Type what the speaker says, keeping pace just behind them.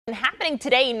Happening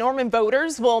today, Norman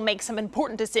voters will make some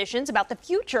important decisions about the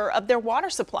future of their water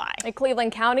supply.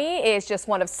 Cleveland County is just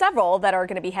one of several that are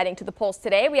going to be heading to the polls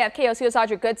today. We have KOCO's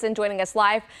Audrey Goodson joining us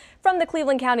live from the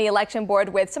Cleveland County Election Board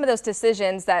with some of those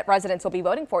decisions that residents will be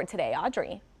voting for today.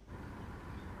 Audrey.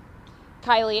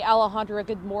 Kylie, Alejandra,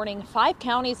 good morning. 5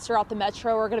 counties throughout the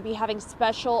metro are going to be having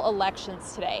special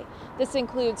elections today. This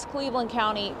includes Cleveland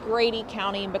County, Grady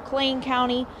County, McLean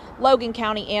County, Logan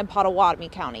County, and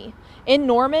Pottawatomie County. In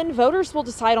Norman, voters will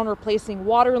decide on replacing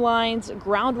water lines,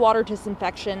 groundwater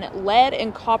disinfection, lead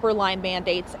and copper line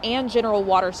mandates, and general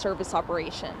water service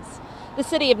operations. The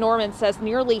city of Norman says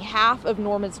nearly half of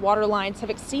Norman's water lines have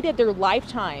exceeded their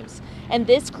lifetimes, and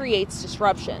this creates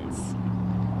disruptions.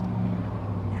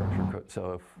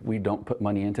 So if we don't put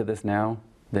money into this now,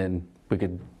 then we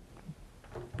could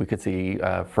see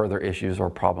further issues or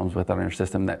problems with our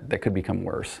system that could become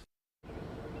worse.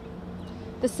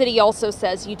 The city also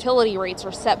says utility rates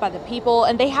are set by the people,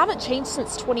 and they haven't changed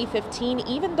since 2015,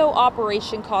 even though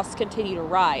operation costs continue to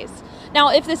rise. Now,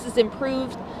 if this is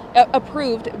approved,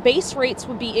 base rates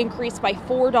would be increased by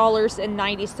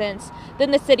 $4.90.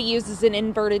 Then the city uses an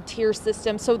inverted tier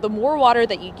system, so the more water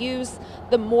that you use,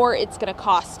 the more it's going to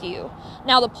cost you.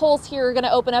 Now, the polls here are going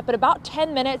to open up in about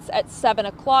 10 minutes at 7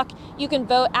 o'clock. You can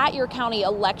vote at your county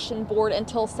election board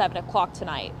until 7 o'clock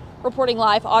tonight. Reporting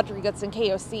live, Audrey Goodson,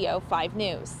 KOCO 5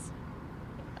 News.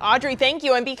 Audrey, thank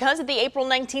you. And because of the April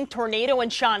 19th tornado in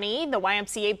Shawnee, the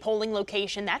YMCA polling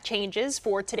location, that changes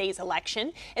for today's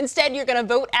election. Instead, you're going to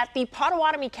vote at the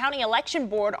Pottawatomie County Election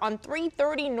Board on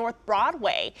 330 North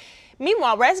Broadway.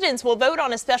 Meanwhile, residents will vote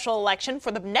on a special election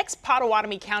for the next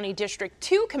Pottawatomie County District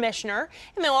 2 commissioner,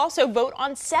 and they'll also vote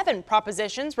on 7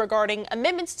 propositions regarding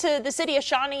amendments to the City of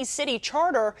Shawnee's city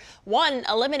charter, one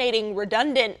eliminating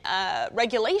redundant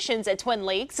regulations at Twin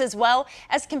Lakes, as well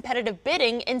as competitive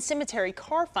bidding in cemetery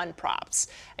car fund props.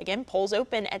 Again, polls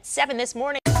open at 7 this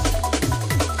morning.